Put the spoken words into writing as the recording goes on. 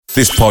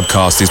This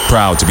podcast is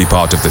proud to be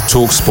part of the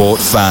TalkSport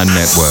Fan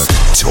Network.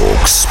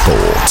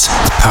 TalkSport.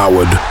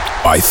 Powered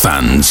by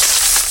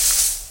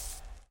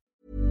fans.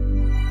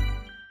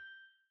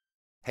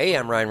 Hey,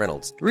 I'm Ryan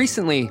Reynolds.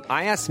 Recently,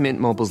 I asked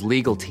Mint Mobile's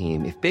legal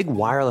team if big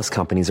wireless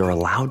companies are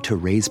allowed to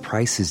raise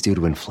prices due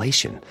to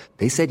inflation.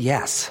 They said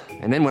yes.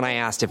 And then when I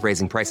asked if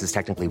raising prices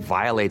technically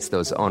violates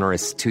those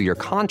onerous two-year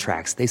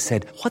contracts, they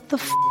said, "What the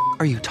f***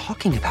 are you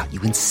talking about,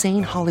 you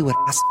insane Hollywood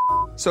ass?"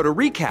 So to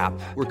recap,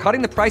 we're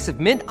cutting the price of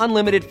Mint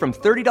Unlimited from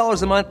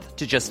 $30 a month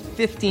to just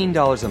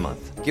 $15 a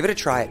month. Give it a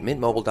try at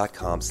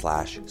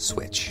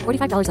mintmobile.com/switch.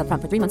 $45 up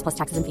front for 3 months plus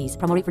taxes and fees.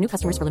 Promo rate for new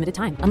customers for limited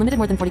time. Unlimited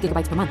more than 40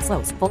 gigabytes per month.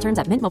 Slows full terms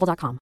at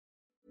mintmobile.com.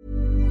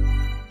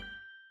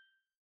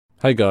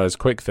 Hey guys,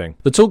 quick thing.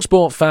 The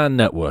TalkSport Fan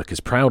Network is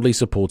proudly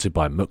supported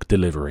by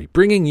McDelivery,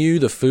 bringing you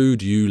the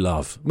food you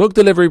love.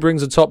 McDelivery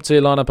brings a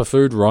top-tier lineup of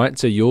food right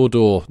to your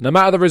door. No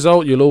matter the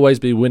result, you'll always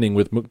be winning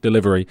with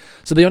McDelivery.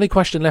 So the only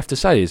question left to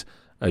say is,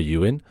 are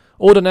you in?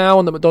 Order now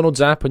on the McDonald's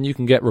app and you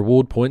can get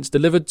reward points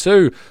delivered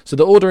too. So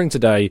the ordering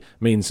today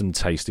means some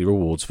tasty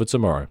rewards for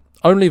tomorrow.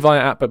 Only via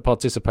app at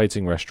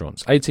participating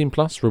restaurants. 18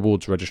 plus,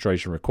 rewards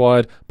registration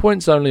required.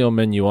 Points only on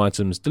menu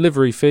items.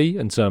 Delivery fee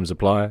and terms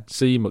apply.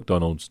 See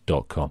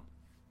mcdonalds.com.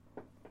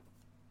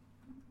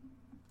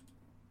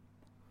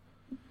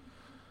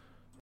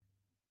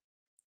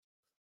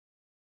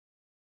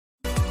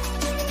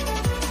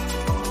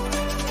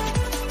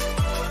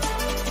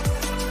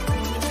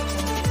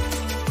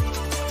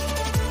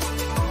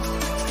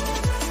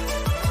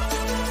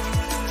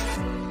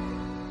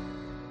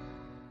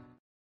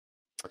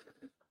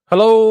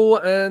 Hello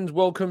and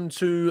welcome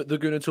to the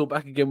Gooner Talk,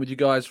 back again with you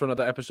guys for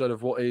another episode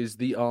of what is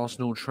the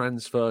Arsenal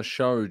Transfer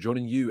Show,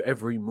 joining you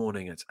every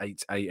morning at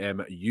 8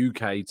 a.m.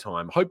 UK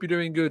time. Hope you're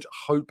doing good.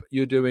 Hope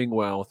you're doing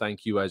well.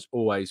 Thank you as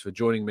always for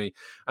joining me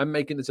and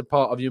making this a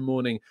part of your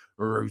morning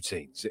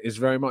routines. It is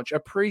very much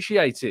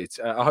appreciated.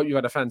 I hope you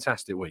had a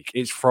fantastic week.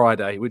 It's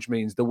Friday, which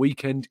means the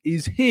weekend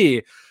is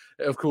here.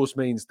 It, of course,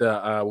 means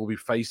that we'll be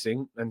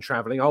facing and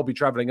travelling. I'll be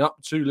travelling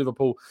up to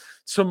Liverpool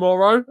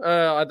tomorrow.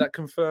 I had that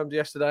confirmed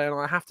yesterday, and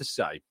I have to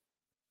say,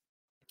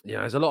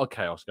 there's a lot of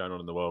chaos going on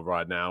in the world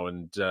right now,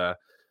 and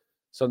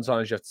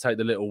sometimes you have to take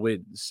the little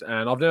wins.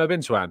 And I've never been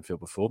to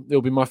Anfield before.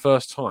 It'll be my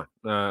first time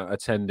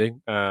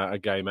attending a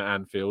game at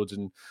Anfield,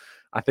 and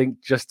I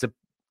think just to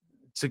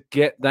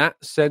get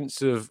that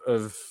sense of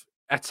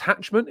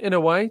attachment in a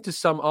way to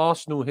some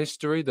Arsenal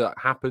history that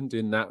happened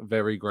in that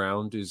very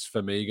ground is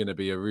for me going to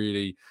be a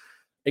really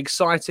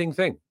exciting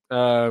thing.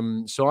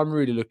 So I'm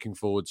really looking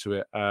forward to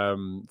it.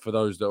 For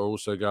those that are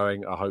also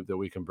going, I hope that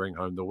we can bring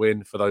home the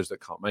win. For those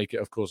that can't make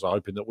it, of course, I'm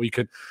hoping that we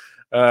can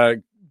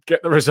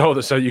get the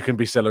result so you can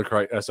be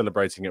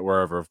celebrating it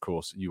wherever, of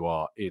course, you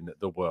are in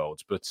the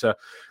world. But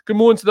good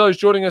morning to those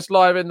joining us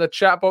live in the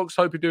chat box.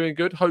 Hope you're doing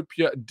good. Hope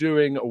you're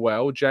doing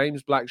well.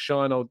 James, Black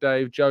Shine, Old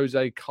Dave,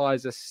 Jose,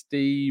 Kaiser,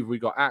 Steve. We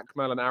got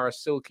Akmal and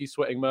Aris Silky,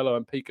 Sweating Mellow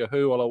and Pika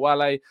Hu,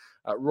 Olawale.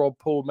 Rob,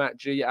 Paul, Matt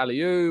G,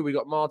 Aliu. We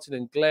got Martin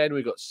and Glenn.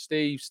 We got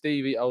Steve,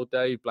 Stevie, Old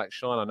Dave, Black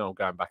Shine. I know I'm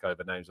going back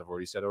over names I've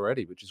already said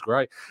already, which is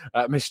great.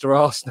 Mr.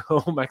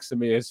 Arsenal,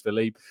 Maximius,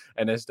 Philippe,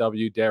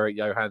 NSW, Derek,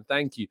 Johan.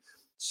 Thank you.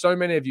 So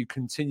many of you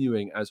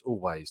continuing, as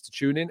always, to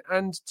tune in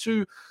and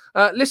to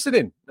listen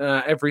in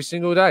every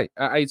single day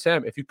at 8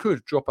 a.m. If you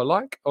could, drop a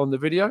like on the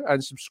video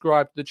and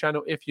subscribe to the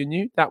channel if you're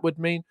new. That would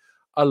mean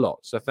a lot.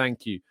 So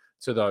thank you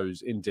to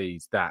those,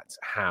 indeed, that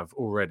have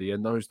already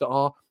and those that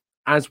are,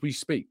 as we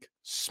speak,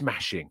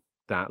 smashing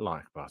that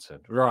like button.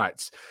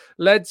 Right.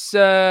 Let's,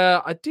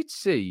 I did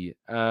see,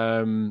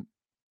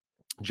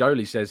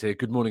 Jolie says here,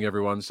 good morning,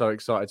 everyone. So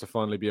excited to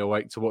finally be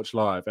awake to watch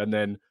live. And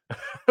then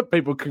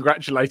people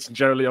congratulating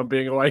Jolie on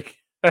being awake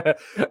at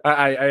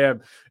 8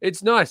 a.m.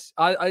 It's nice.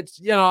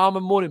 I'm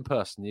a morning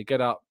person. You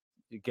get up,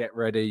 you get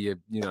ready,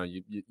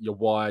 you're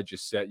wired, you're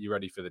set, you're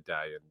ready for the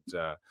day.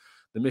 And,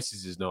 the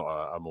missus is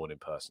not a morning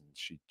person.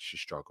 She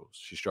struggles.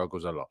 She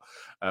struggles a lot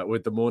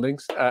with the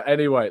mornings.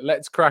 Anyway,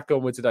 let's crack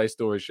on with today's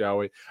story, shall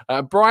we?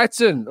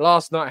 Brighton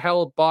last night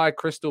held by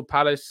Crystal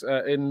Palace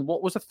in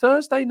what was a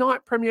Thursday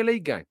night Premier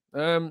League game. I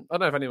don't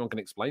know if anyone can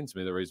explain to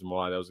me the reason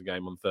why there was a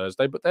game on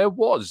Thursday, but there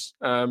was.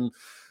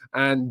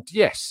 And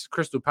yes,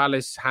 Crystal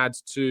Palace had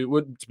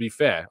to be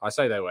fair, I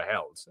say they were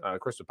held.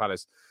 Crystal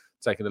Palace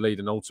taking the lead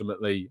and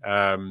ultimately,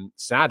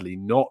 sadly,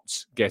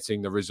 not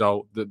getting the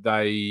result that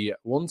they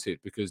wanted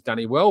because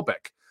Danny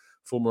Welbeck,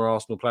 former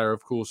Arsenal player,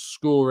 of course,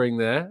 scoring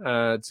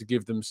there to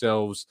give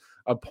themselves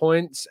a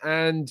point.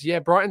 And yeah,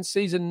 Brighton's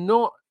season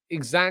not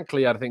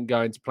exactly, I think,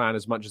 going to plan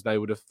as much as they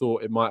would have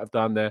thought it might have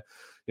done there.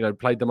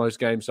 Played the most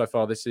games so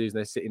far this season.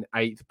 They sit in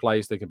 8th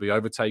place. They can be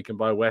overtaken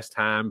by West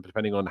Ham,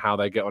 depending on how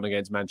they get on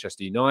against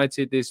Manchester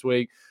United this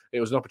week. It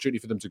was an opportunity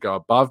for them to go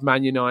above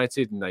Man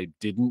United, and they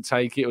didn't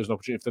take it. It was an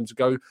opportunity for them to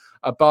go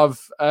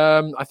above,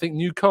 I think,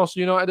 Newcastle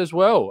United as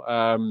well.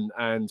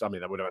 And, I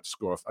mean, they would have had to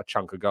score a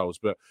chunk of goals.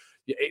 But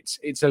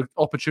it's an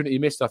opportunity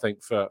missed, I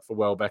think, for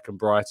Welbeck and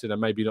Brighton, and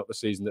maybe not the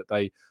season that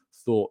they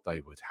thought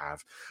they would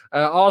have.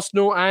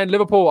 Arsenal and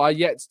Liverpool are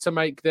yet to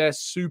make their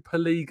Super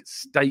League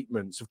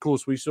statements. Of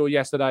course, we saw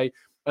yesterday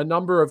a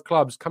number of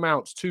clubs come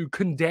out to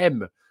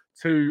condemn,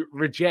 to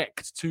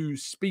reject, to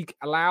speak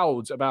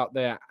aloud about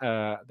their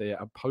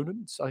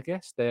opponents, I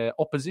guess, their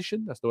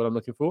opposition. That's the word I'm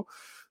looking for.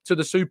 To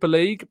the Super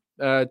League,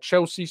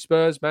 Chelsea,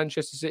 Spurs,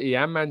 Manchester City,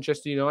 and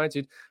Manchester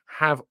United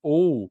have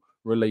all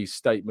released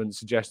statements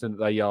suggesting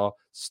that they are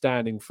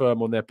standing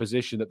firm on their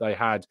position that they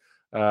had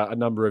a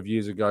number of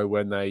years ago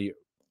when they,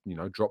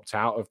 dropped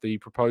out of the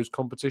proposed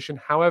competition.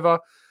 However,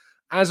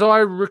 as I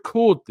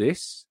record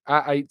this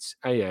at 8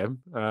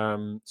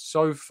 a.m.,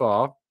 so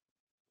far,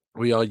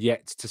 we are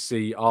yet to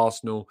see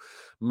Arsenal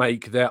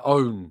make their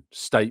own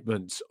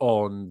statements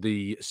on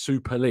the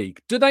Super League.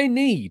 Do they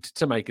need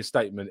to make a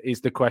statement is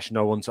the question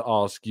I want to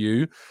ask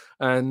you.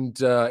 And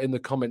in the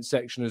comment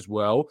section as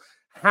well,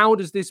 how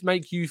does this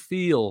make you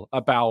feel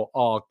about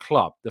our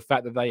club? The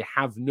fact that they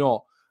have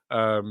not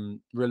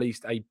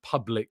released a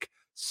public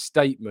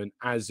statement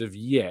as of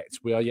yet.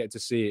 We are yet to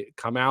see it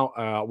come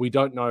out. We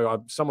don't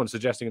know. Someone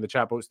suggesting in the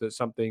chat box that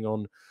something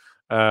on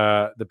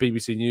the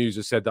BBC News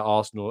has said that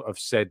Arsenal have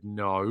said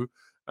no,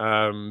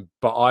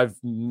 but I've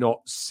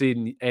not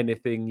seen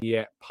anything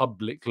yet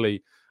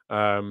publicly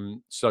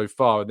so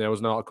far. And there was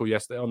an article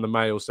yesterday on the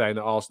Mail saying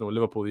that Arsenal and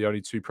Liverpool are the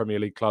only two Premier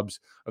League clubs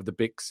of the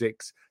Big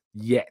Six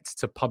yet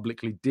to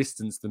publicly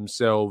distance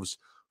themselves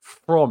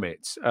from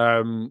it.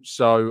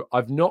 So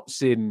I've not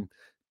seen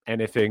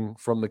anything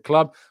from the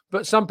club,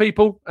 but some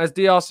people, as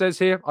DR says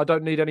here, I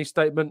don't need any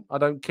statement, I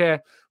don't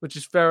care, which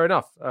is fair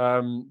enough.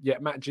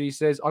 Yet Matt G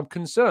says, I'm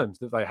concerned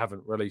that they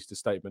haven't released a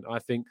statement. I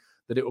think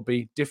that it will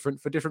be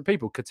different for different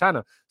people.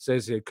 Katana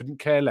says he couldn't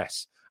care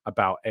less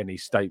about any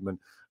statement.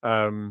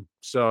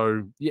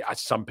 So yeah,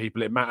 some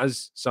people it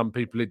matters, some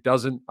people it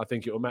doesn't. I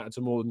think it will matter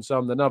to more than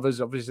some than others,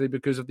 obviously,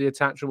 because of the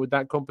attachment with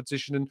that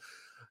competition and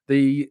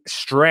the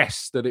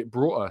stress that it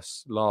brought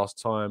us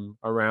last time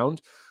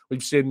around.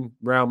 We've seen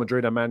Real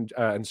Madrid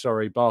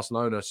and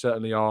Barcelona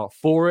certainly are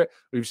for it.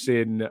 We've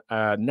seen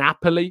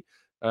Napoli,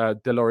 De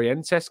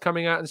Laurentiis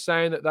coming out and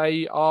saying that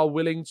they are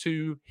willing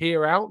to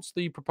hear out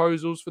the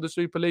proposals for the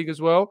Super League as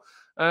well.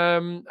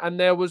 And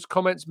there was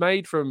comments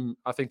made from,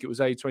 I think it was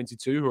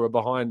A22, who are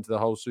behind the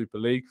whole Super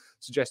League,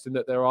 suggesting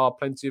that there are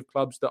plenty of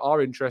clubs that are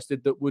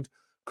interested that would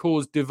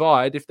cause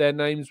divide if their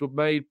names were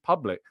made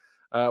public.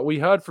 We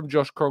heard from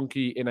Josh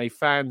Kroenke in a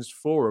fans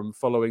forum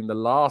following the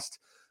last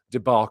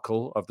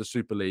debacle of the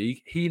Super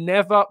League. He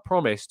never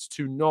promised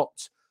to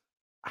not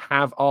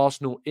have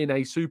Arsenal in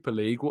a Super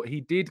League. What he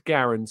did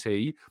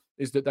guarantee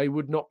is that they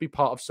would not be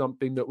part of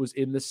something that was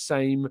in the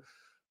same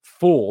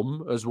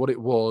form as what it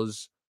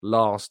was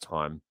last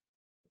time.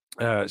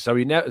 So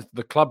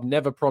the club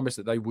never promised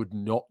that they would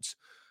not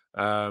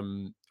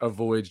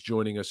avoid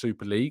joining a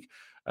Super League.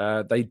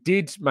 They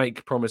did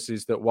make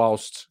promises that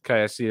whilst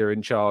KSC are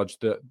in charge,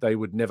 that they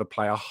would never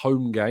play a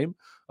home game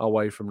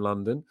away from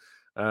London.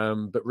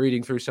 But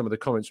reading through some of the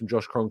comments from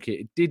Josh Kroenke,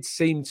 it did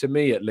seem to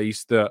me, at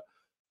least, that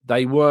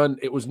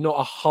it was not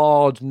a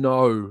hard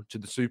no to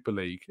the Super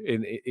League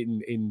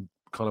in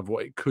kind of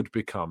what it could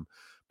become,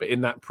 but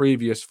in that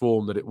previous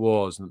form that it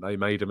was, and they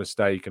made a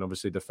mistake. And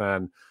obviously the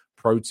fan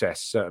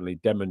protests certainly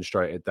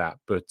demonstrated that.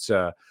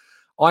 But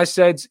I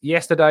said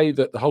yesterday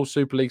that the whole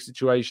Super League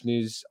situation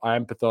I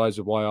empathise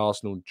with why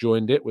Arsenal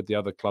joined it with the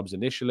other clubs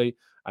initially,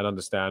 and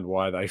understand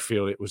why they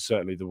feel it was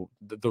certainly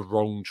the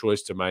wrong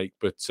choice to make.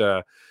 But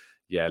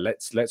yeah,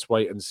 let's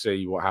wait and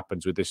see what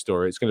happens with this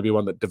story. It's going to be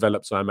one that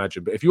develops, I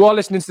imagine. But if you are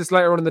listening to this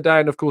later on in the day,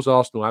 and of course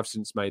Arsenal have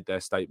since made their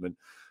statement,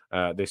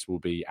 this will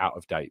be out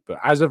of date. But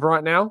as of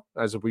right now,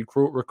 as we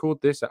record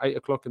this at 8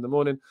 o'clock in the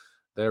morning,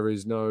 there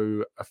is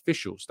no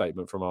official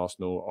statement from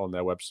Arsenal on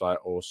their website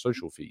or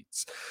social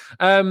feeds.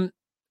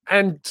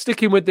 And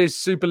sticking with this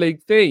Super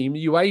League theme,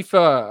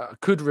 UEFA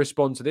could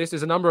respond to this.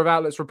 There's a number of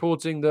outlets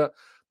reporting that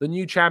the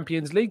new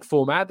Champions League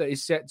format that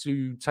is set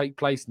to take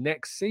place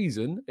next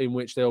season, in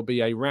which there'll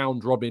be a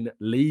round-robin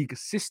league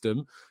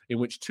system in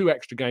which 2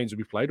 extra games will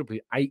be played. There'll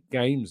be 8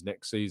 games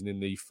next season in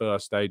the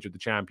first stage of the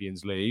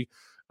Champions League,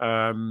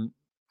 and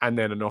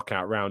then a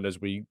knockout round,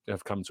 as we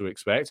have come to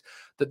expect.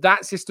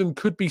 That system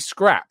could be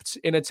scrapped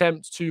in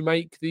attempt to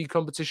make the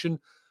competition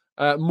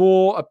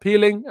more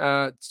appealing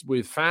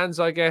with fans,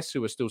 I guess,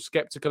 who are still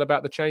skeptical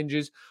about the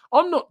changes.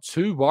 I'm not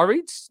too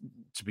worried,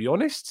 to be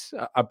honest,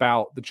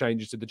 about the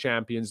changes to the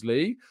Champions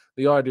League.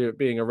 The idea of it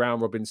being a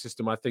round-robin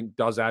system, I think,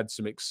 does add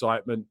some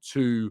excitement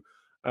to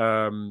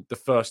the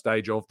first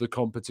stage of the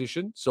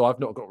competition. So I've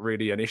not got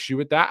really an issue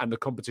with that. And the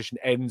competition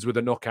ends with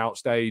a knockout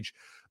stage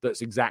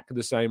that's exactly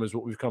the same as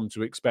what we've come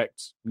to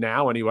expect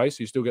now anyway. So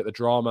you still get the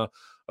drama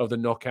of the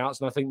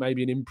knockouts. And I think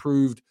maybe an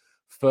improved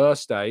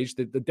first stage.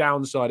 The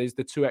downside is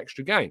the 2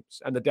 extra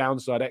games, and the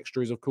downside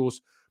extra is, of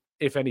course,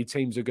 if any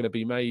teams are going to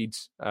be made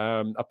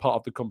a part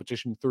of the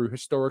competition through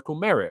historical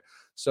merit.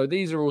 So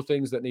these are all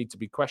things that need to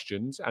be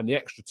questioned, and the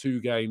extra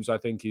 2 games, I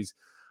think, is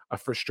a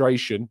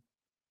frustration,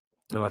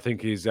 and I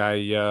think is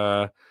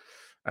a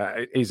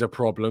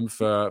problem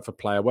for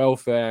player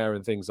welfare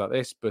and things like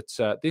this. But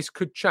this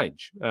could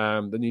change.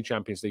 The new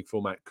Champions League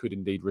format could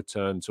indeed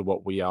return to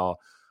what we are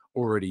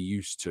already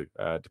used to,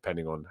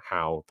 depending on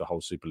how the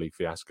whole Super League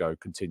fiasco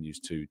continues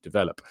to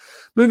develop.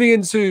 Moving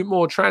into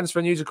more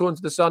transfer news, according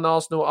to The Sun,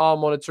 Arsenal are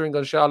monitoring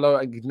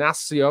Gonçalo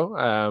Ignacio,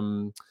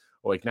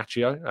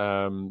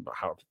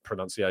 how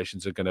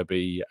pronunciations are going to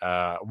be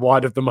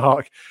wide of the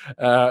mark,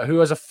 who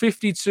has a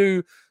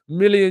 52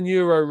 million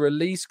euro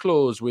release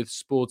clause with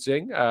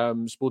Sporting.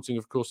 Sporting,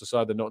 of course,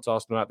 decided that knocked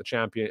Arsenal out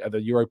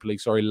the Europa League,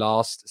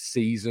 last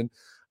season.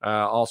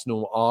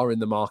 Arsenal are in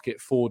the market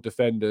for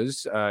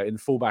defenders in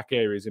fullback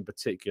areas in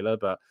particular,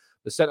 but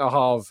the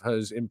centre-half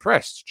has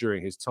impressed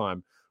during his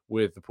time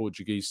with the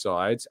Portuguese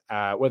side.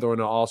 Whether or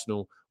not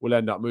Arsenal will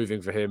end up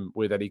moving for him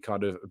with any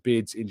kind of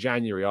bids in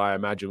January, I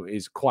imagine,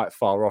 is quite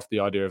far off the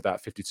idea of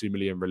that 52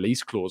 million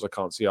release clause. I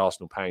can't see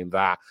Arsenal paying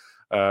that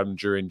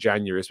during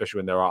January, especially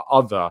when there are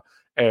other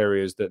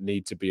areas that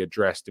need to be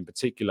addressed, in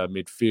particular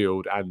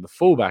midfield and the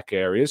fullback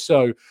areas.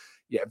 So,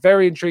 yeah,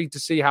 very intrigued to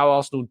see how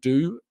Arsenal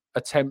do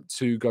attempt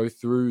to go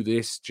through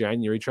this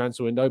January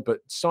transfer window. But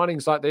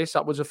signings like this,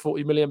 upwards of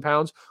 £40 million,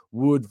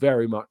 would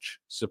very much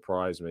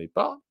surprise me.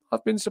 But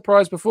I've been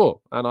surprised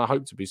before, and I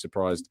hope to be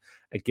surprised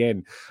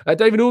again.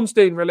 David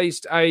Ornstein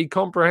released a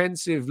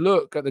comprehensive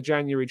look at the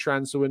January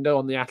transfer window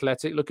on The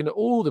Athletic, looking at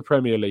all the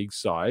Premier League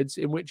sides,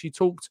 in which he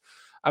talked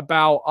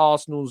about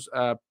Arsenal's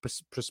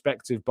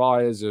prospective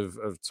buyers of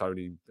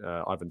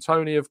Ivan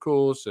Toney, of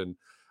course, and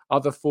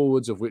other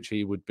forwards, of which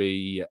he would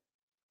be,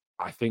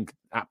 I think,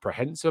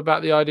 apprehensive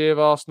about the idea of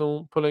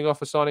Arsenal pulling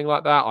off a signing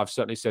like that. I've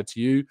certainly said to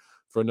you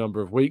for a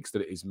number of weeks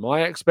that it is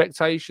my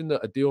expectation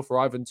that a deal for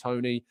Ivan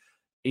Toney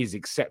is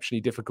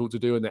exceptionally difficult to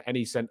do, and that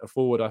any centre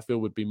forward I feel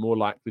would be more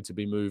likely to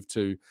be moved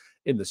to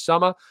in the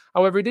summer.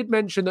 However, he did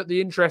mention that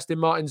the interest in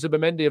Martin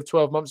Zubimendi of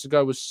 12 months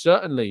ago was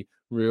certainly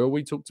real.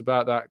 We talked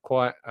about that at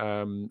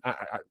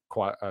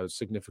quite a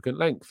significant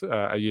length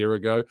a year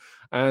ago,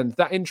 and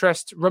that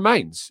interest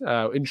remains.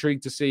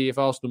 Intrigued to see if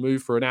Arsenal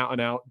move for an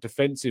out-and-out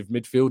defensive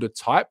midfielder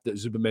type that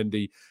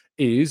Zubimendi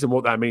is, and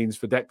what that means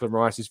for Declan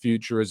Rice's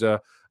future as a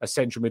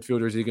central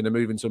midfielder. Is he going to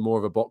move into more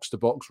of a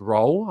box-to-box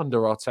role under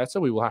Arteta?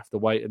 We will have to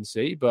wait and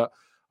see, but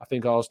I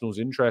think Arsenal's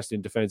interest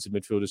in defensive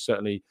midfielders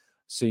certainly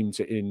seem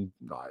to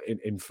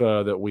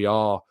infer that we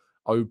are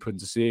open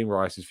to seeing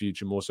Rice's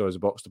future more so as a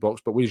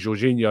box-to-box. But with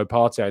Jorginho,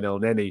 Partey and El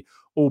Neni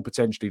all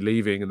potentially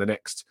leaving in the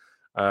next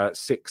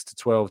 6 to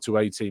 12 to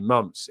 18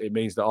 months, it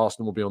means that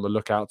Arsenal will be on the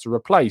lookout to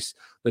replace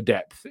the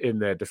depth in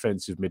their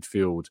defensive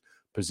midfield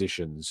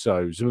positions.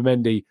 So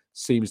Zubimendi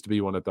seems to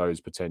be one of those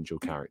potential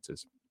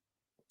characters.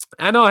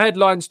 And our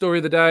headline story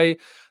of the day,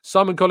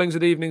 Simon Collins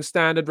at Evening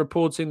Standard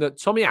reporting that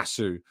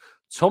Tomiyasu,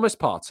 Thomas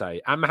Partey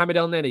and Mohamed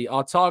El Neni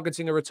are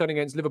targeting a return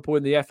against Liverpool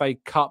in the FA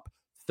Cup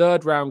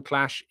third round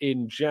clash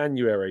in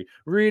January.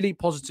 Really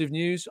positive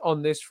news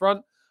on this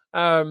front,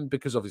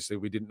 because obviously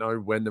we didn't know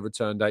when the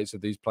return dates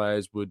of these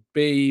players would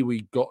be.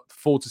 We got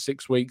 4 to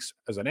 6 weeks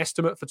as an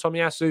estimate for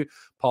Tomiyasu.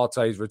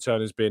 Partey's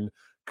return has been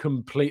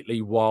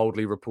completely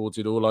wildly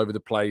reported all over the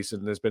place,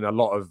 and there's been a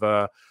lot of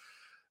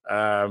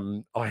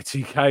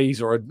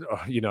ITKs or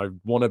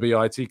wannabe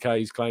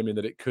ITKs claiming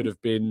that it could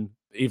have been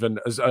even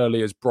as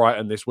early as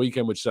Brighton this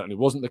weekend, which certainly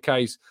wasn't the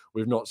case.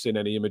 We've not seen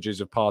any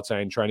images of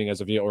Partey in training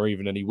as of yet, or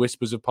even any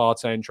whispers of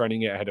Partey in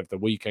training yet ahead of the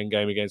weekend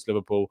game against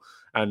Liverpool.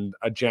 And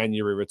a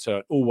January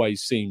return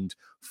always seemed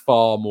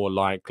far more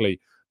likely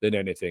than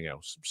anything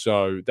else.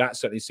 So that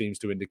certainly seems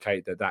to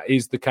indicate that that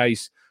is the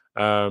case.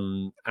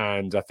 And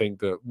I think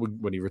that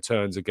when he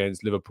returns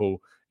against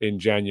Liverpool in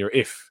January,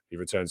 if he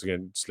returns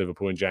against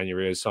Liverpool in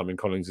January, as Simon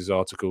Collins'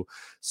 article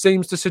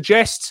seems to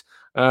suggest,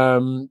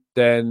 then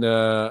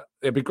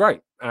it'd be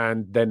great.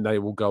 And then they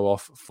will go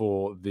off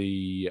for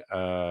the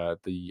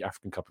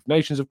African Cup of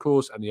Nations, of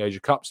course, and the Asia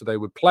Cup. So they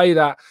would play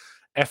that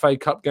FA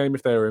Cup game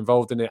if they were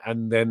involved in it,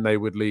 and then they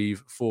would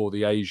leave for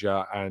the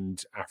Asia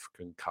and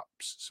African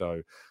Cups.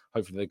 So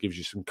hopefully that gives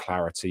you some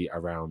clarity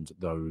around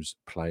those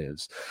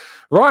players.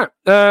 Right,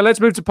 let's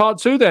move to part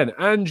 2 then,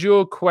 and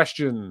your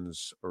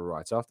questions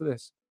right after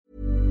this.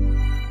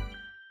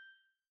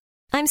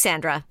 I'm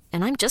Sandra,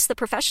 and I'm just the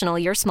professional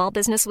your small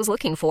business was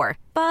looking for.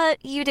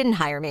 But you didn't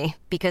hire me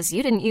because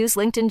you didn't use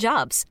LinkedIn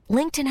Jobs.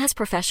 LinkedIn has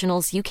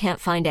professionals you can't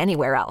find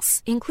anywhere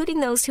else,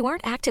 including those who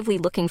aren't actively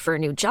looking for a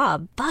new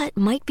job, but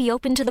might be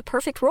open to the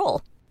perfect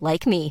role,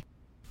 like me.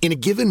 In a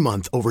given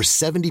month, over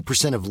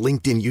 70% of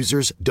LinkedIn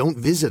users don't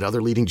visit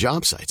other leading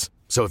job sites.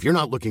 So if you're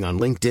not looking on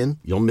LinkedIn,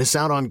 you'll miss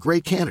out on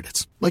great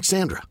candidates like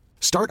Sandra.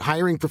 Start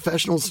hiring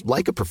professionals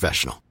like a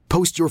professional.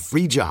 Post your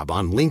free job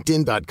on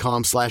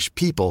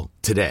linkedin.com/people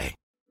today.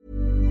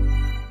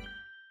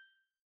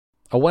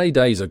 Away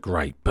days are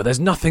great, but there's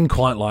nothing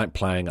quite like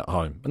playing at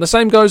home. And the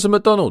same goes for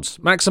McDonald's.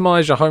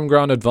 Maximise your home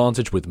ground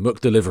advantage with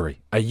McDelivery.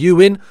 Are you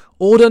in?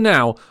 Order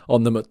now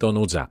on the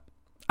McDonald's app.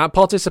 At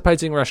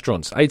participating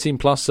restaurants, 18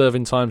 plus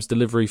serving times,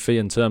 delivery fee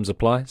and terms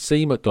apply.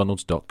 See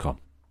mcdonalds.com.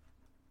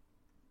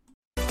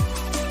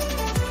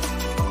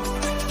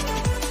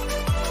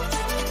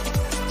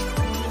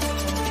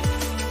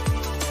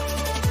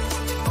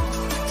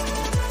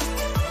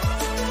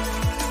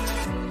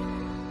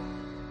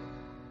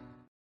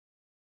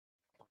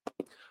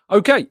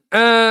 Okay,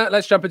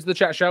 let's jump into the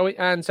chat, shall we?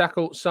 And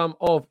tackle some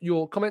of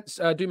your comments.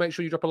 Do make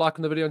sure you drop a like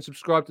on the video and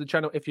subscribe to the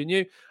channel if you're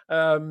new.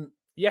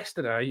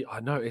 Yesterday,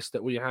 I noticed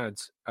that we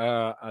had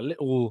a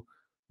little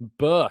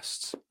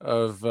burst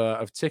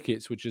of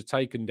tickets, which has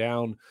taken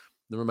down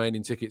the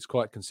remaining tickets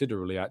quite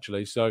considerably,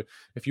 actually. So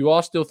if you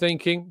are still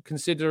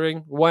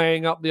considering,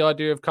 weighing up the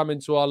idea of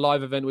coming to our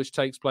live event, which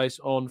takes place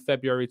on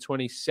February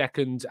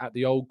 22nd at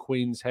the Old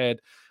Queen's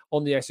Head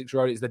on the Essex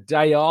Road, it's the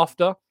day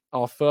after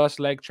our first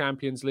leg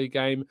Champions League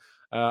game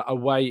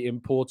away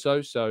in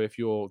Porto. So if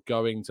you're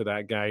going to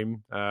that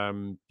game,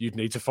 you'd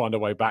need to find a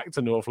way back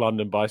to North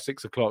London by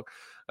 6 o'clock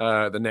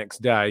the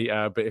next day.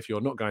 But if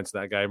you're not going to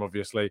that game,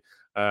 obviously,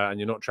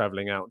 and you're not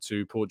traveling out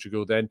to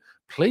Portugal, then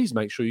please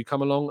make sure you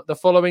come along the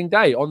following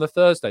day on the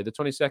Thursday, the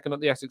 22nd at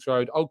the Essex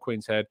Road, Old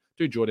Queen's Head.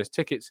 Do join us.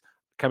 Tickets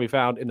can be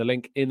found in the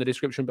link in the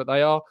description, but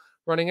they are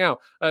running out.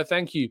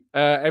 Thank you,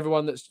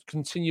 everyone that's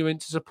continuing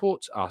to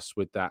support us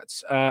with that.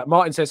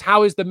 Martin says,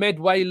 how is the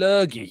Medway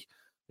Lurgy?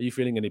 Are you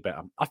feeling any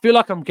better? I feel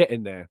like I'm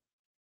getting there.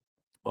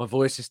 My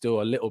voice is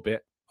still a little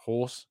bit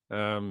hoarse,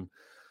 and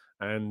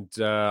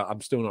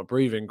I'm still not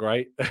breathing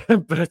great.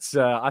 But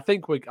I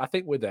think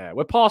we're there.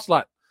 We're past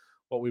like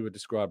what we would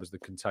describe as the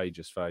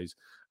contagious phase,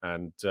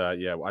 and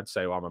I'd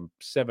say I'm a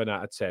 7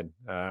 out of 10.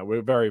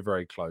 We're very,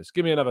 very close.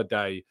 Give me another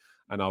day,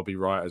 and I'll be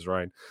right as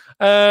rain.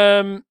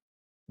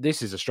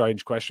 This is a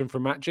strange question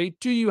from Matt G.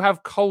 Do you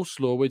have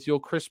coleslaw with your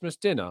Christmas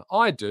dinner?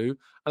 I do,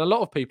 and a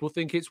lot of people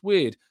think it's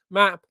weird.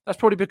 Matt, that's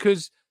probably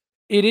because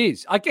it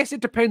is. I guess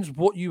it depends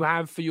what you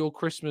have for your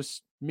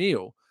Christmas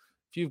meal.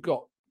 If you've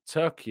got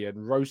turkey and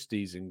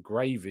roasties and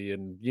gravy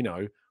and,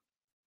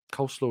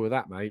 coleslaw with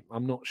that, mate,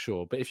 I'm not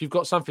sure. But if you've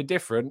got something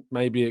different,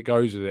 maybe it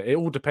goes with it. It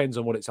all depends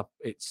on what it's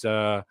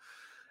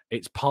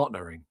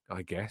partnering,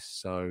 I guess.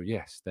 So,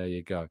 yes, there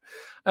you go.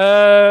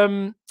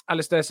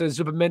 Alistair says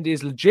Zubimendi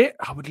is legit.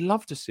 I would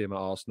love to see him at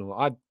Arsenal.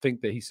 I think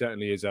that he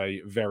certainly is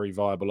a very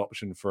viable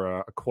option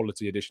for a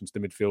quality addition to the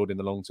midfield in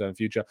the long-term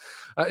future.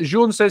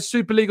 Jean says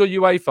Super League or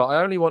UEFA?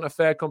 I only want a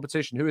fair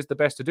competition. Who is the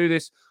best to do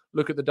this?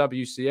 Look at the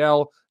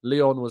WCL.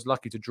 Lyon was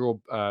lucky to draw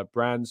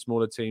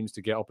smaller teams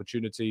to get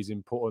opportunities.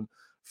 Important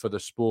for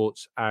the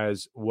sports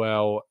as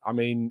well. I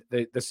mean,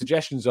 the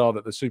suggestions are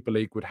that the Super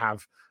League would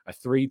have a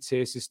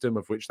 3-tier system,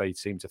 of which they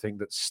seem to think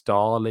that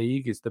Star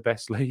League is the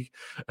best league,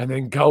 and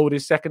then Gold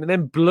is second, and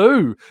then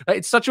Blue.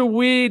 It's such a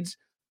weird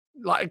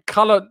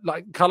color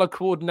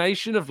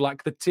coordination of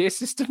the tier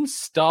system: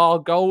 Star,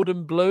 Gold,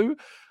 and Blue.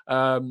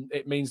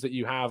 It means that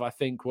you have, I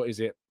think, what is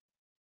it?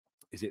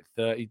 Is it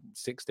 30,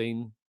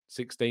 16,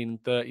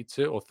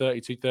 32, or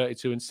 32,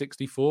 32, and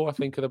 64? I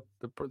think are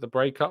the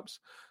breakups.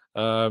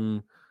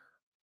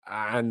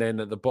 And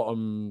then at the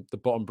bottom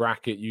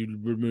bracket, you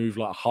remove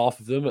half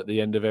of them at the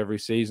end of every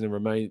season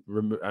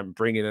and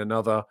bring in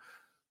another,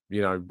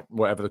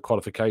 whatever the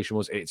qualification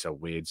was. It's a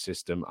weird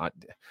system.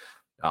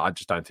 I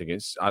just don't think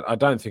I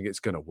don't think it's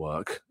going to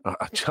work.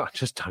 I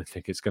just don't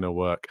think it's going to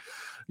work.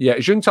 Yeah,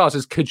 Jungtar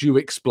says, could you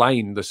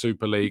explain the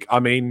Super League? I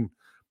mean,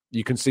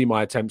 you can see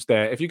my attempts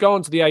there. If you go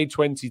onto the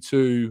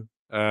A22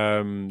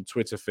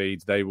 Twitter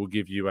feed, they will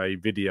give you a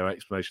video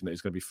explanation that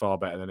is going to be far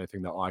better than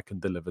anything that I can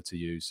deliver to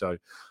you. So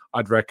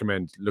I'd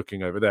recommend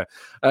looking over there.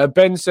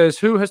 Ben says,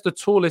 who has the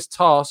tallest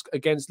task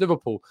against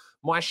Liverpool?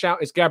 My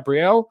shout is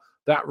Gabriel.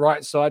 That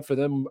right side for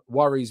them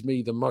worries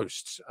me the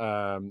most, /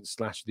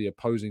 the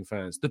opposing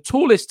fans. The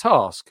tallest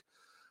task,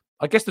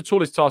 I guess the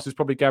tallest task is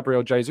probably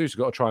Gabriel Jesus, who's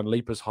got to try and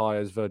leap as high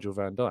as Virgil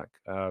van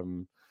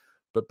Dijk.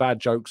 But bad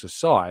jokes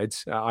aside,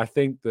 I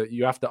think that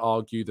you have to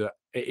argue that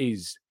it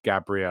is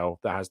Gabriel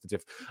that has the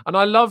diff. And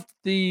I loved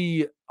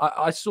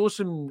I saw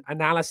some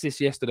analysis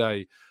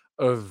yesterday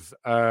of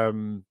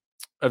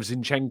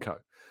Zinchenko,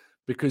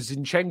 because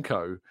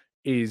Zinchenko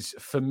is,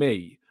 for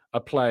me,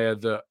 a player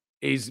that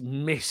is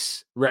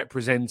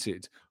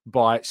misrepresented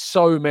by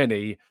so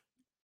many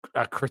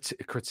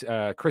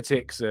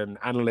critics and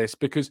analysts,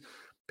 because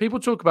people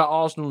talk about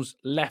Arsenal's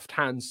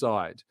left-hand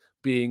side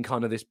being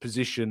kind of this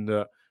position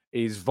that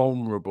is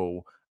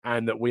vulnerable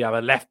and that we have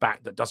a left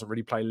back that doesn't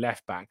really play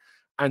left back,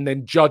 and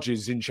then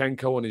judges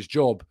Zinchenko on his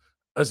job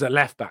as a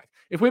left back.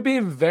 If we're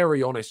being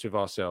very honest with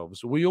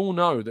ourselves, we all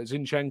know that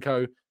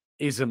Zinchenko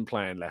isn't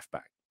playing left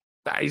back.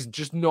 That is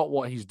just not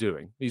what he's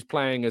doing. He's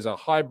playing as a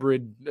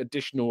hybrid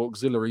additional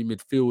auxiliary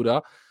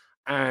midfielder,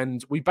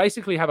 and we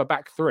basically have a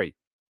back three.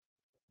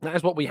 That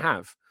is what we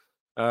have.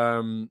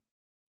 Gabriel,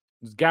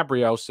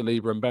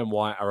 Saliba, and Ben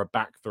White are a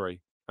back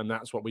three, and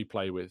that's what we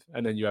play with.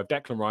 And then you have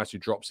Declan Rice, who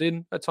drops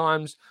in at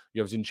times.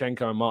 You have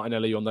Zinchenko and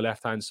Martinelli on the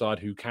left-hand side,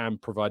 who can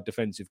provide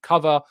defensive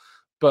cover.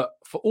 But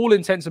for all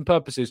intents and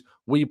purposes,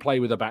 we play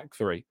with a back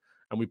three.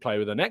 And we play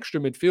with an extra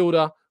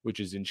midfielder,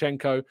 which is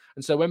Zinchenko.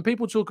 And so when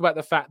people talk about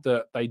the fact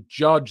that they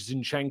judge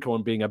Zinchenko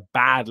on being a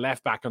bad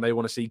left back and they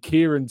want to see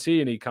Kieran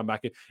Tierney come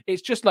back in,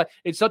 it's just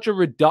it's such a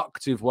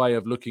reductive way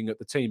of looking at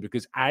the team,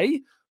 because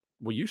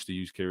we used to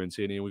use Kieran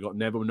Tierney and we got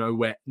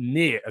nowhere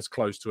near as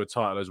close to a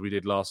title as we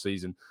did last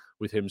season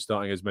with him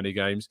starting as many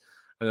games.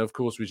 And of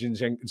course, with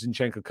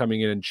Zinchenko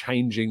coming in and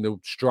changing the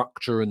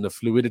structure and the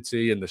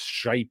fluidity and the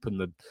shape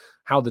and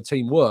how the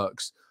team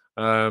works,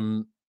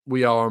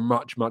 we are a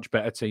much, much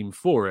better team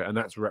for it. And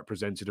that's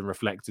represented and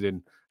reflected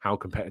in how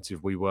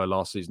competitive we were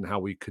last season, how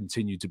we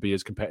continue to be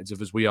as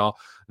competitive as we are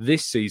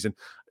this season.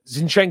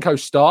 Zinchenko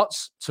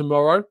starts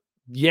tomorrow.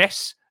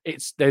 Yes,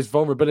 there's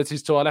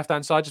vulnerabilities to our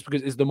left-hand side just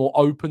because it's the more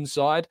open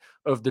side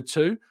of the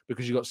two,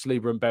 because you've got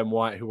Saliba and Ben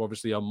White, who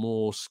obviously are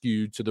more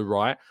skewed to the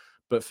right.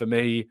 But for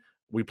me,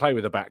 we play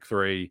with a back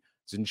three.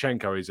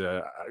 Zinchenko is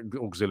an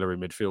auxiliary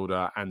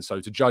midfielder, and so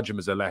to judge him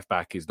as a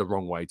left-back is the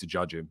wrong way to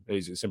judge him.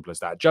 It's as simple as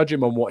that. Judge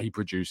him on what he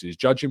produces.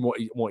 Judge him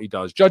what he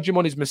does. Judge him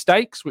on his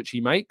mistakes, which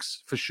he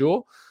makes, for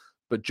sure,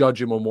 but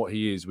judge him on what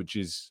he is, which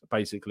is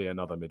basically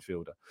another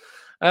midfielder.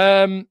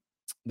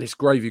 This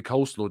gravy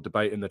coleslaw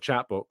debate in the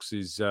chat box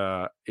is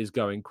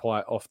going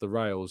quite off the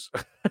rails.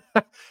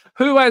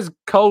 Who has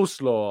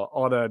coleslaw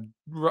on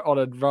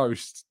a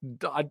roast?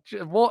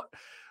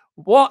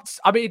 What?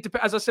 I mean,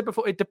 as I said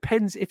before, it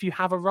depends if you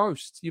have a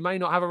roast. You may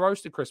not have a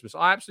roast at Christmas.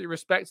 I absolutely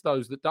respect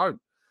those that don't.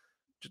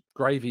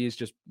 Gravy is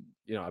just,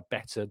 a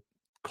better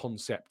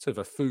concept of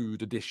a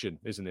food addition,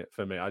 isn't it?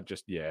 For me,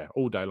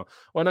 all day long.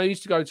 When I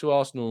used to go to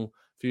Arsenal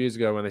a few years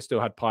ago when they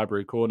still had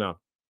Piebrew Corner,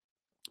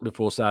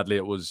 before sadly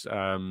it was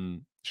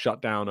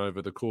shut down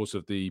over the course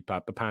of the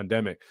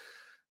pandemic.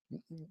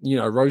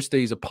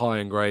 Roasties of pie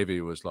and gravy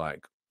was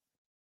like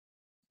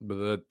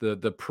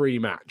the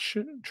pre-match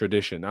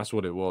tradition. That's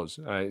what it was.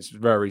 It's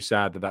very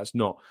sad that that's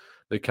not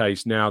the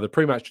case now. The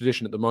pre-match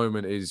tradition at the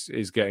moment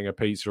is getting a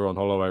pizza on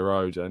Holloway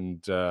Road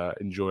and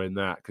enjoying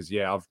that, because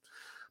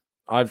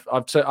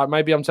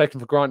maybe I'm taking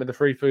for granted the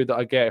free food that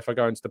I get if I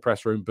go into the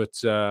press room, but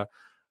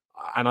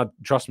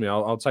trust me,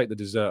 I'll take the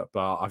dessert.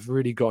 But I've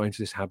really got into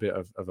this habit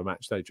of a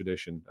match day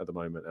tradition at the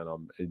moment, and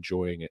I'm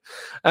enjoying it.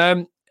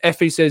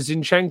 Effie says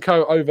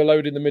Zinchenko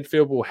overloading the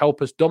midfield will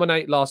help us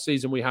dominate. Last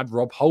season we had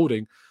Rob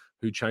Holding,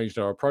 who changed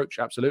our approach.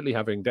 Absolutely.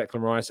 Having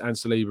Declan Rice and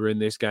Saliba in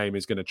this game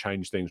is going to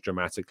change things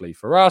dramatically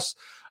for us.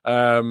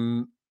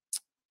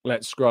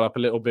 Let's scroll up a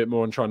little bit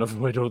more and try and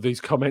avoid all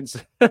these comments.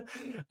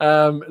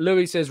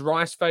 Louis says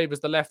Rice favours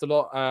the left a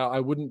lot.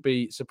 I wouldn't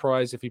be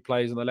surprised if he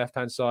plays on the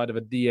left-hand side of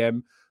a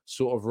DM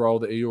sort of role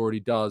that he already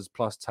does,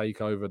 plus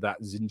take over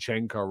that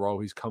Zinchenko role.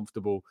 He's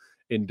comfortable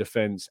in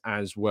defence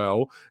as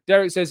well.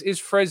 Derek says,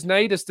 is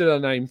Fresneda still a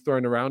name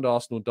thrown around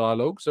Arsenal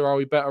dialogues, or are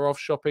we better off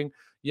shopping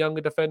younger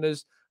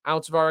defenders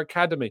out of our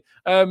academy?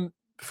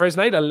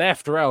 Fresneda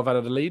left Real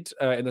Valladolid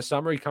in the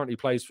summer. He currently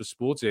plays for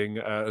Sporting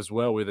as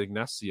well with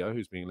Ignacio,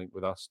 who's being linked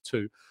with us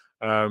too.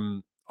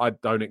 I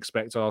don't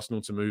expect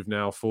Arsenal to move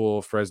now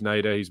for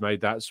Fresneda. He's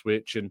made that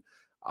switch, and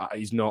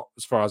he's not,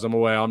 as far as I'm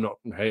aware, I'm not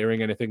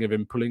hearing anything of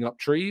him pulling up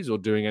trees or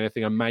doing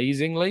anything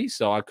amazingly.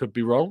 So I could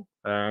be wrong.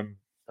 I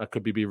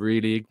could be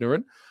really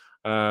ignorant.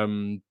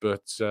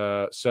 But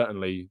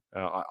certainly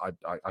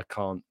I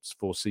can't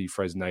foresee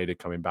Fresneda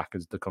coming back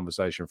into the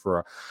conversation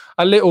for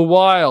a little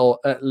while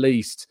at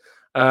least.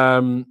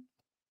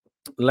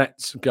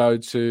 Let's go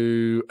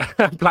to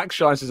Black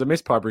Shine says, a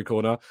Miss Piebrew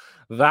Corner.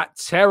 That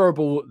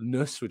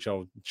terribleness, which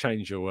I'll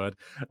change your word,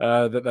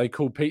 that they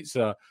call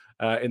pizza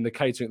in the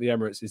catering at the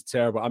Emirates is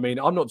terrible. I mean,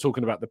 I'm not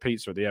talking about the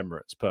pizza at the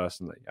Emirates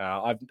personally.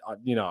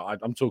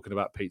 I'm talking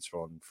about pizza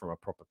from a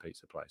proper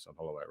pizza place on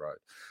Holloway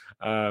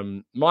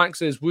Road. Mike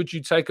says, would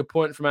you take a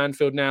point from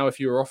Anfield now if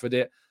you were offered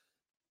it?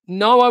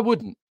 No, I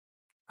wouldn't.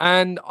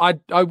 And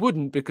I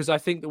wouldn't, because I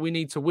think that we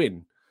need to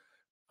win.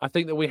 I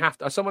think that we have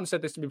to. Someone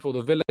said this to me before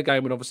the Villa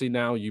game, and obviously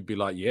now you'd be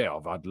like, yeah,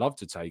 I'd love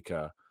to take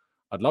a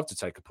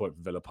point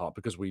from Villa Park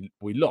because we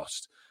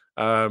lost.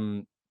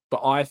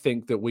 But I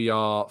think that we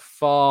are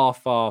far,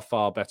 far,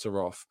 far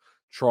better off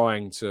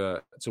trying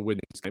to win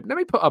this game. Let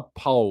me put a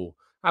poll.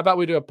 How about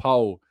we do a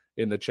poll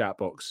in the chat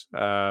box?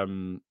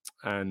 And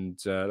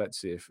let's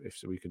see if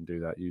we can do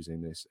that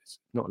using this. It's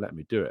not letting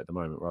me do it at the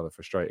moment, rather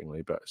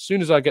frustratingly. But as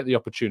soon as I get the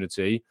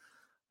opportunity,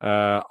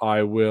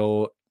 I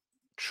will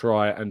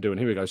try and do it.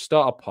 Here we go.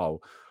 Start a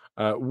poll.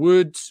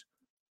 Would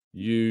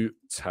you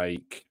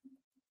take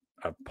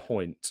a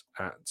point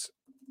at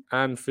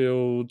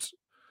Anfield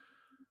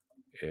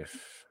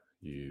if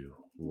you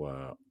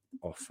were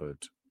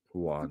offered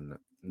one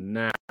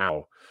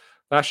now?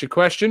 That's your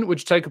question. Would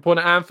you take a point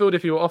at Anfield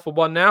if you were offered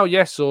one now?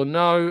 Yes or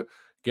no?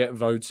 Get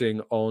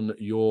voting on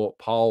your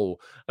poll.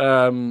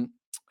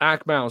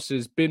 Akmouse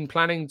has been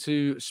planning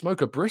to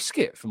smoke a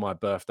brisket for my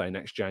birthday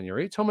next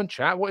January. Tom and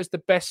chat, what is the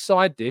best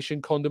side dish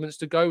and condiments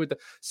to go with?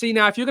 See,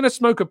 now, if you're going to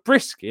smoke a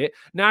brisket,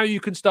 now you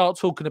can start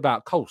talking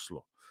about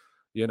coleslaw.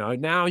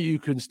 Now you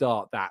can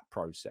start that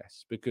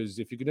process, because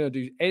if you're going to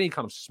do any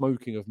kind of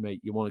smoking of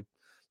meat, you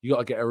got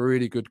to get a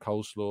really good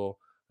coleslaw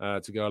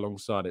to go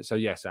alongside it. So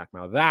yes,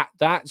 Akmal,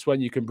 that's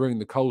when you can bring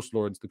the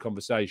coleslaw into the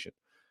conversation.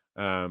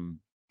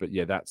 But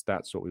yeah,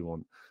 that's what we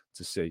want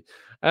to see.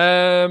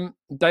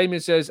 Damien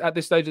says, at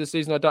this stage of the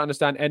season, I don't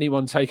understand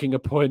anyone taking a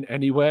point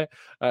anywhere.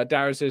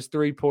 Darren says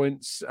 3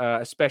 points,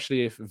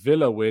 especially if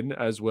Villa win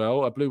as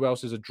well. Blue Whale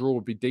says a draw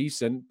would be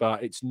decent,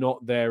 but it's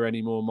not there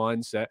anymore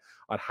mindset.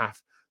 I'd have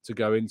to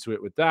go into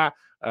it with that.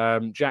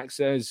 Jack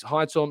says,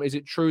 hi Tom, is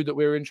it true that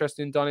we're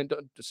interested in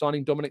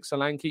signing Dominic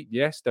Solanke?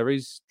 Yes, there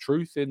is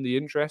truth in the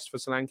interest for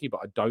Solanke,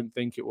 but I don't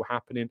think it will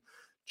happen in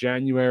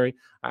January.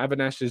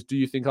 Avinash says, do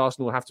you think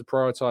Arsenal will have to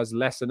prioritise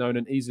lesser known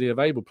and easily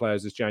available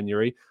players this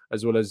January,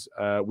 as well as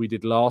we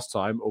did last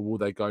time, or will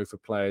they go for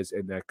players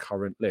in their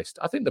current list?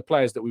 I think the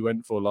players that we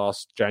went for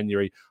last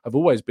January have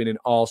always been in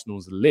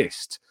Arsenal's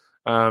list.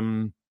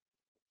 But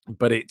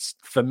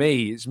for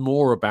me, it's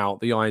more about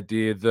the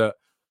idea that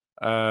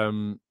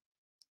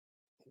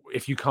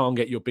if you can't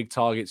get your big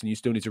targets and you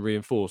still need to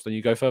reinforce, then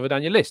you go further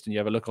down your list and you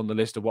have a look on the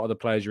list of what other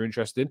players you're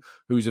interested in,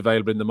 who's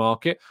available in the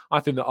market.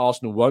 I think that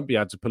Arsenal won't be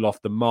able to pull off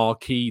the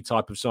marquee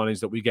type of signings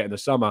that we get in the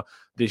summer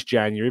this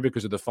January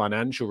because of the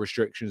financial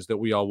restrictions that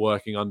we are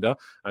working under.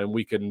 And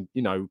we can,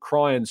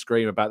 cry and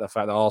scream about the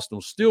fact that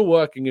Arsenal's still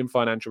working in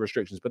financial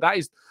restrictions. But that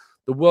is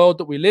the world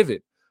that we live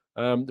in.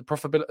 The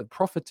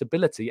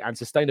profitability and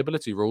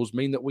sustainability rules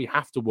mean that we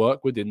have to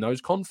work within those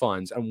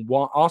confines. And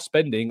what our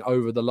spending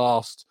over the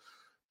last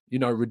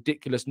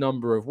ridiculous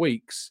number of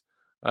weeks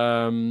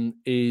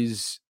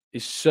is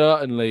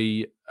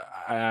certainly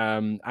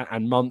and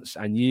months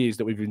and years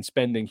that we've been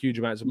spending huge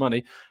amounts of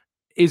money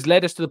is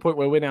led us to the point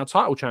where we're now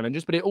title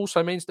challengers. But it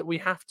also means that we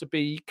have to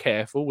be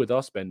careful with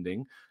our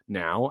spending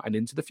now and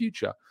into the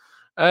future.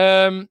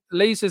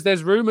 Lee says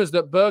there's rumours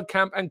that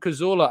Bergkamp and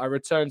Cazorla are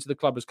returning to the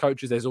club as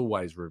coaches. There's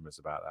always rumours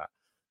about that.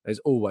 There's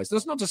always.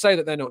 That's not to say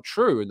that they're not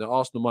true and that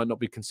Arsenal might not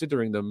be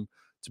considering them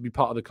to be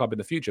part of the club in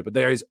the future, but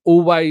there is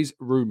always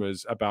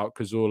rumours about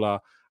Cazorla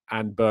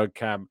and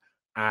Bergkamp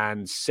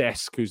and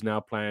Cesc, who's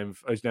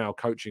now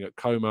coaching at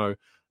Como.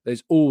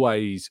 There's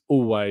always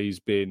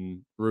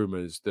been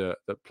rumours that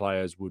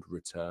players would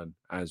return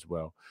as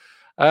well.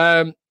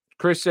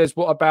 Chris says,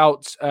 what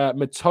about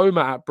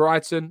Matoma at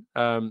Brighton?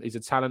 He's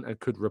a talent and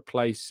could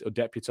replace or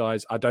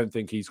deputise. I don't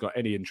think he's got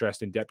any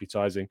interest in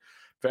deputising.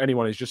 For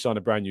anyone, he's just signed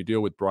a brand new deal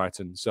with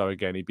Brighton. So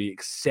again, he'd be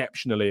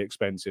exceptionally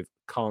expensive.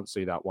 Can't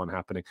see that one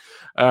happening.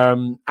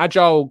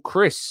 Agile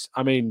Chris.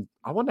 I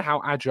wonder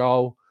how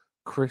agile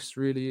Chris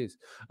really is.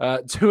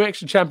 2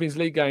 extra Champions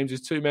League games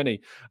is too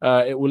many.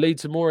 It will lead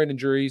to more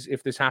injuries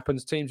if this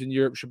happens. Teams in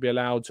Europe should be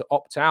allowed to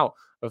opt out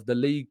of the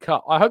League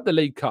Cup. I hope the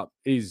League Cup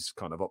is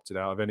kind of opted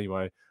out of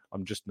anyway.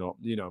 I'm just not,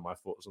 my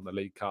thoughts on the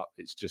League Cup.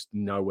 It's just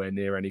nowhere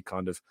near any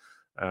kind of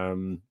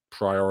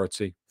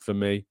priority for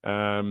me.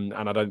 And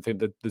I don't think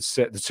that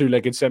the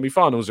two-legged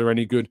semi-finals are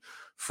any good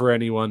for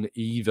anyone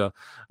either.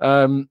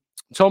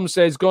 Tom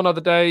says, gone are the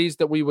days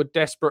that we were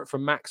desperate for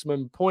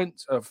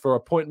a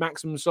point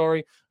maximum.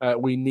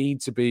 We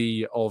need to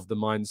be of the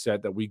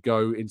mindset that we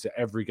go into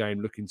every game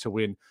looking to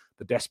win.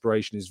 The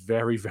desperation is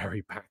very,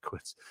 very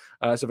backwards.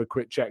 Let's have a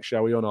quick check,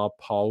 shall we, on our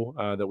poll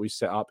that we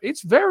set up.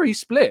 It's very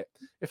split.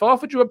 If I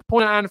offered you a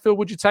point at Anfield,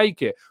 would you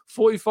take it?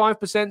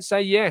 45%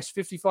 say yes,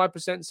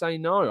 55% say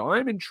no.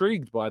 I'm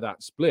intrigued by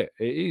that split.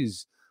 It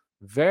is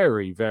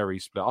very, very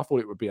split. I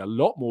thought it would be a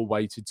lot more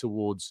weighted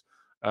towards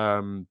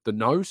the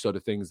no sort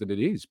of things than it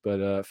is.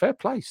 But fair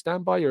play.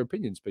 Stand by your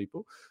opinions,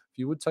 people. If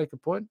you would take a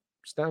point,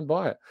 stand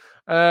by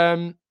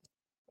it.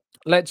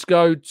 Let's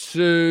go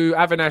to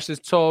Avinash says,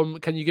 Tom,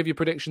 can you give your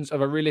predictions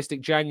of a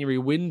realistic January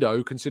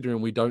window,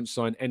 considering we don't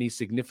sign any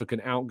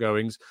significant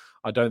outgoings?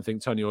 I don't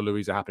think Tony or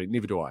Louise are happening.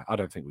 Neither do I. I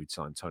don't think we'd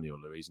sign Tony or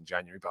Louise in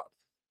January, but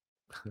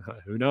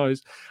who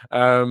knows?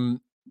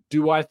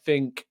 Do I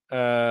think...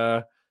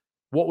 what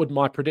would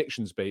my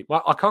predictions be?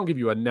 Well, I can't give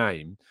you a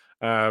name,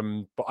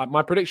 but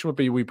my prediction would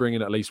be we bring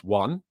in at least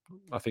one.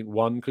 I think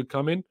one could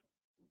come in.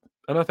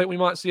 And I think we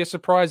might see a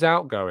surprise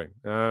outgoing.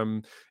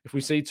 If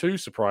we see 2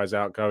 surprise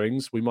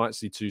outgoings, we might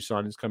see 2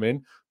 signings come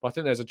in. But I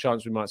think there's a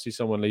chance we might see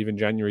someone leave in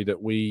January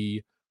that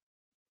we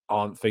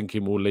aren't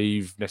thinking will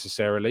leave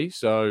necessarily.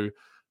 So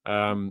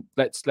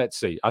let's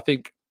see. I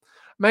think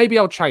maybe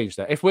I'll change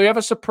that. If we have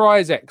a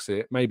surprise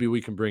exit, maybe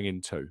we can bring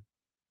in 2.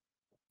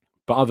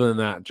 But other than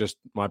that, just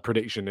my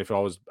prediction, if I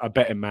was a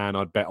betting man,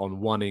 I'd bet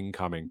on 1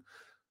 incoming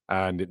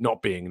and it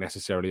not being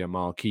necessarily a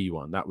marquee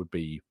one. That would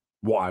be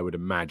what I would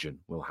imagine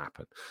will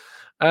happen.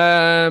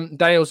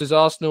 Dale says,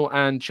 Arsenal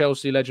and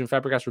Chelsea legend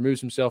Fabregas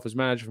removes himself as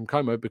manager from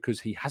Como because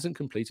he hasn't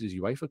completed his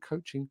UEFA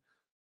coaching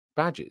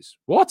badges.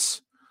 What?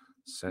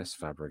 Says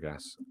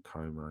Fabregas.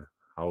 Como.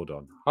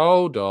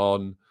 Hold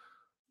on.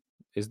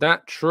 Is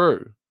that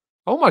true?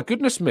 Oh my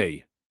goodness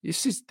me.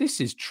 This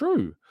is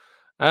true.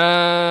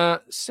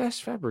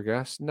 Cesc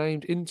Fabregas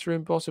named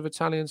interim boss of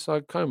Italian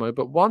side Como,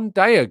 but 1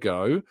 day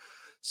ago,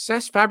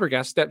 Cesc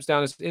Fabregas steps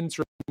down as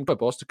interim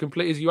boss to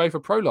complete his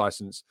UEFA Pro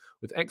license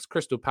with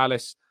ex-Crystal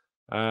Palace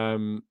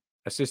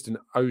assistant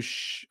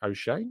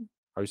O'Shawn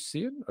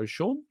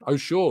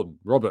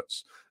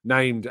Roberts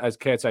named as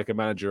caretaker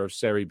manager of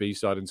Serie B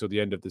side until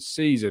the end of the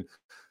season.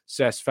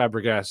 Cesc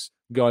Fabregas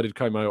guided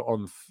Como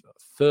on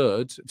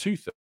third,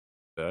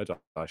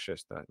 I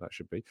guess that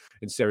should be,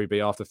 in Serie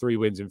B after 3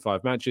 wins in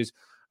 5 matches.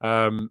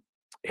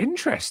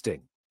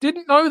 Interesting.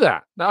 Didn't know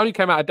that. That only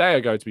came out a day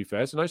ago, to be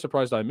fair, so no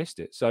surprise that I missed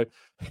it. So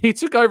he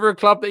took over a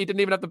club that he didn't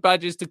even have the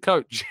badges to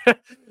coach.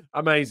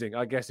 Amazing.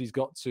 I guess he's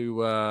got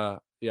to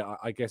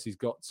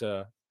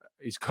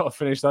he's got to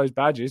finish those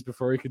badges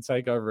before he can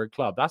take over a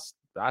club. That's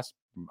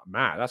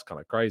mad. That's kind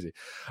of crazy.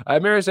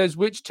 Mira says,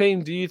 which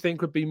team do you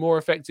think would be more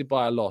affected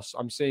by a loss?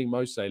 I'm seeing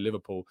most say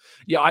Liverpool.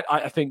 Yeah,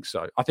 I think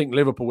so. I think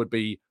Liverpool would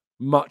be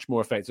much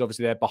more affected.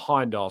 Obviously, they're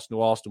behind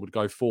Arsenal. Arsenal would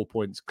go 4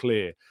 points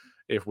clear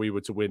if we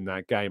were to win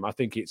that game. I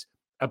think it's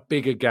a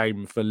bigger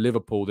game for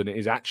Liverpool than it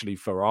is actually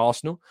for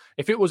Arsenal.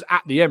 If it was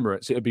at the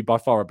Emirates, it would be by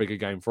far a bigger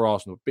game for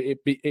Arsenal. But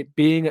it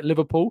being at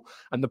Liverpool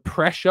and the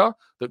pressure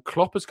that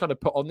Klopp has kind of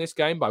put on this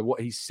game by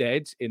what he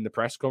said in the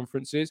press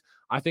conferences,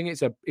 I think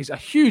it's a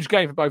huge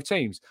game for both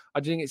teams. I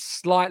think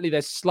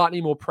there's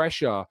slightly more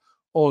pressure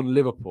on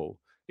Liverpool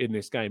in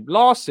this game.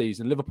 Last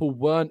season, Liverpool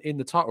weren't in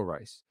the title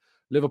race.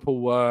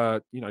 Liverpool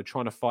were,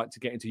 trying to fight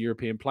to get into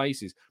European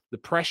places. The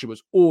pressure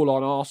was all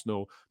on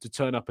Arsenal to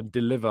turn up and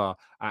deliver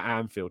at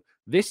Anfield.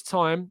 This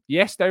time,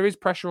 yes, there is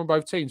pressure on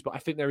both teams, but I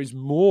think there is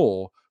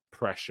more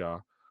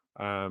pressure.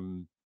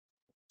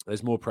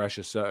 There's more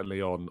pressure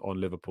certainly on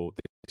Liverpool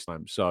this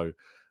time. So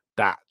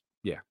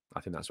I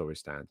think that's where we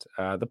stand.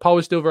 The poll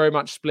is still very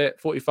much split,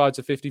 45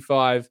 to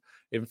 55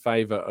 in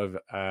favour of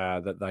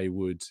that they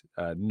would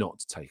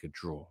not take a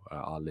draw,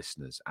 our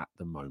listeners at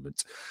the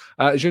moment.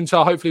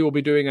 Junta, hopefully we'll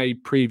be doing a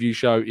preview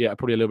show. Yeah,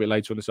 probably a little bit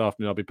later on this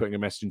afternoon. I'll be putting a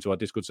message into our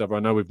Discord server. I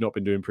know we've not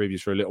been doing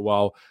previews for a little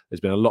while. There's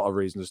been a lot of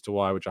reasons as to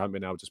why, which I haven't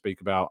been able to speak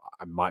about.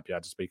 I might be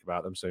able to speak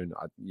about them soon.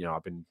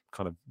 I've been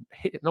kind of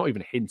not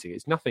even hinting.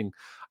 It's nothing.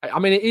 I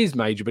mean, it is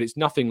major, but it's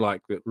nothing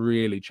like that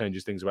really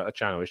changes things about the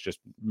channel. It's just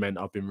meant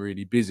I've been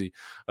really busy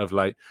of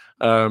late.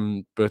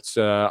 But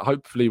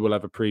hopefully we'll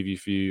have a preview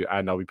for you,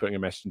 and I'll be putting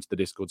a message into the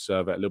Discord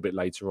server a little bit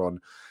later on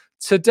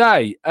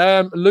today.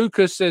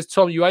 Lucas says,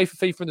 Tom, UEFA,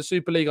 FIFA and the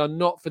Super League are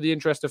not for the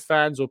interest of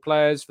fans or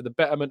players, for the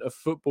betterment of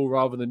football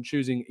rather than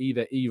choosing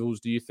either evils.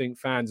 Do you think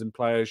fans and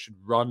players should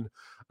run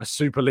a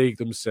Super League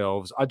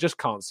themselves? I just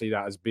can't see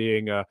that as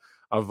being a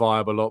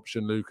viable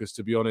option, Lucas,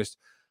 to be honest.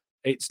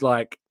 It's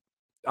like,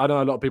 I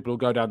know a lot of people will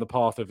go down the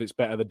path of it's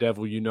better the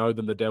devil you know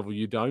than the devil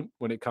you don't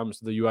when it comes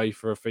to the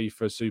UEFA,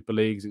 FIFA, Super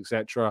Leagues,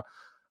 etc.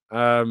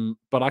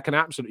 But I can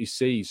absolutely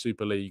see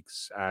Super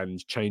Leagues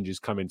and changes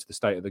coming to the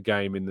state of the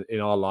game in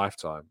our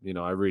lifetime.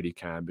 I really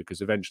can,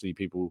 because eventually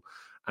people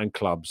and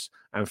clubs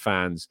and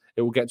fans,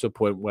 it will get to a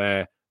point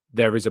where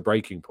there is a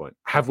breaking point.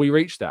 Have we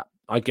reached that?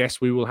 I guess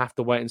we will have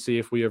to wait and see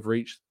if we have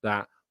reached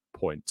that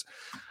point.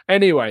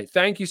 Anyway,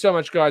 thank you so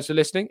much, guys, for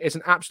listening. It's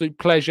an absolute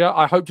pleasure.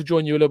 I hope to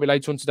join you a little bit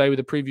later on today with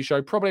a preview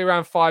show, probably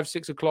around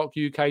 5-6 o'clock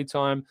UK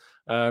time,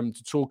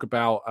 to talk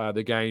about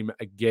the game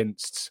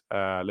against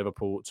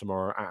Liverpool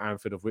tomorrow at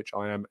Anfield, of which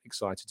I am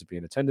excited to be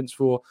in attendance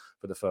for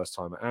the first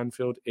time at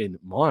Anfield in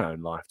my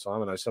own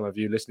lifetime. I know some of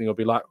you listening will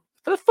be like,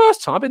 for the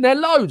first time? I've been there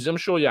loads. I'm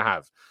sure you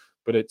have.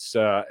 But it's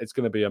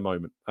going to be a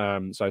moment.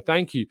 So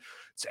thank you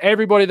to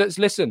everybody that's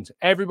listened,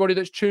 everybody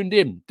that's tuned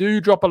in.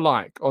 Do drop a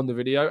like on the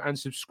video and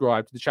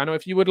subscribe to the channel.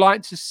 If you would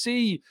like to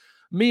see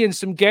me and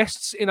some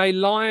guests in a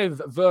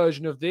live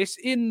version of this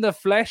in the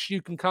flesh,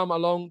 you can come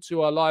along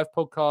to our live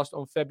podcast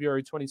on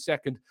February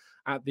 22nd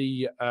at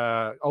the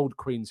Old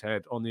Queen's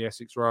Head on the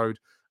Essex Road.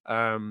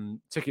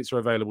 Tickets are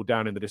available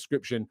down in the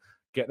description.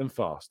 Get them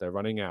fast. They're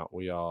running out.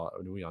 We are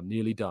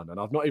nearly done. And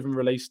I've not even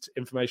released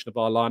information of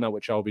our lineup,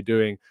 which I'll be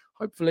doing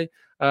hopefully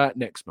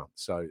next month.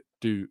 So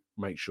do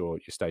make sure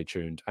you stay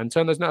tuned and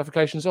turn those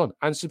notifications on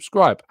and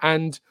subscribe.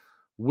 And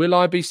will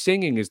I be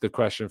singing is the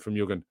question from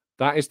Jürgen.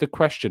 That is the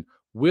question.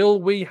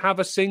 Will we have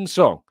a sing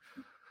song?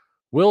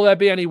 Will there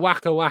be any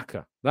waka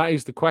waka? That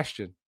is the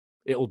question.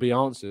 It will be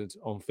answered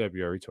on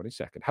February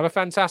 22nd. Have a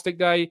fantastic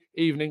day,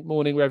 evening,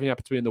 morning, wherever you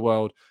happen to be in the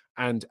world.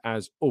 And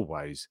as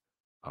always,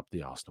 up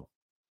the Arsenal.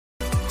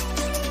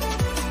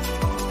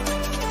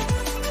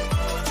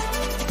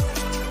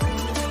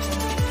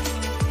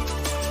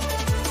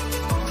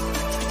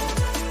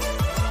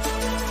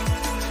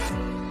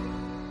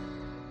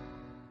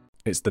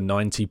 It's the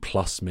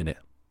 90-plus minute.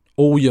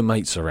 All your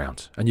mates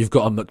around, and you've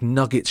got a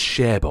McNuggets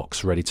share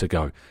box ready to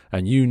go,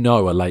 and you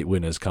know a late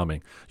winner's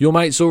coming. Your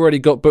mate's already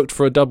got booked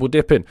for a double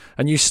dipping,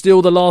 and you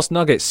steal the last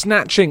nugget,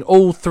 snatching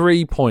all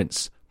 3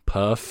 points.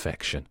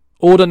 Perfection.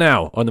 Order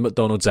now on the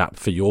McDonald's app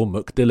for your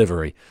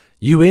McDelivery.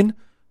 You in?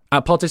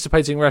 At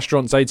participating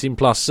restaurants, 18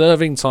 plus,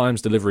 serving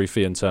times, delivery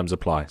fee and terms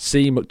apply.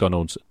 See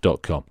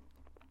mcdonalds.com.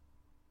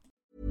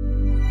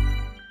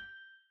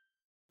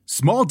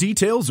 Small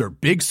details are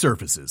big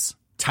surfaces.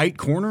 Tight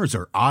corners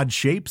are odd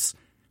shapes.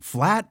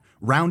 Flat,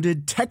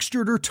 rounded,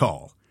 textured, or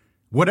tall.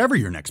 Whatever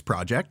your next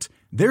project,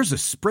 there's a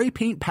spray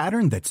paint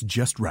pattern that's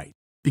just right.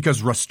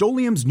 Because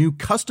Rust-Oleum's new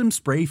Custom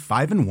Spray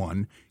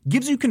 5-in-1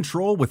 gives you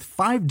control with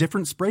 5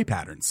 different spray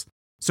patterns.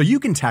 So you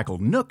can tackle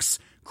nooks,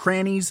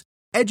 crannies,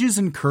 edges,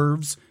 and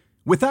curves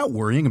without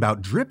worrying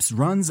about drips,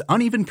 runs,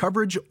 uneven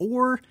coverage,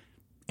 or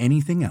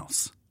anything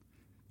else.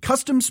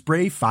 Custom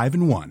Spray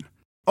 5-in-1.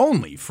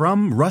 Only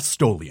from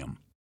Rust-Oleum.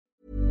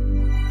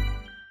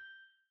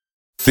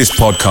 This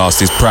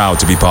podcast is proud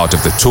to be part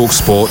of the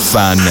TalkSport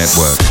Fan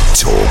Network.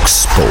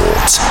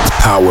 TalkSport.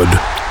 Powered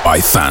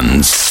by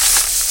fans.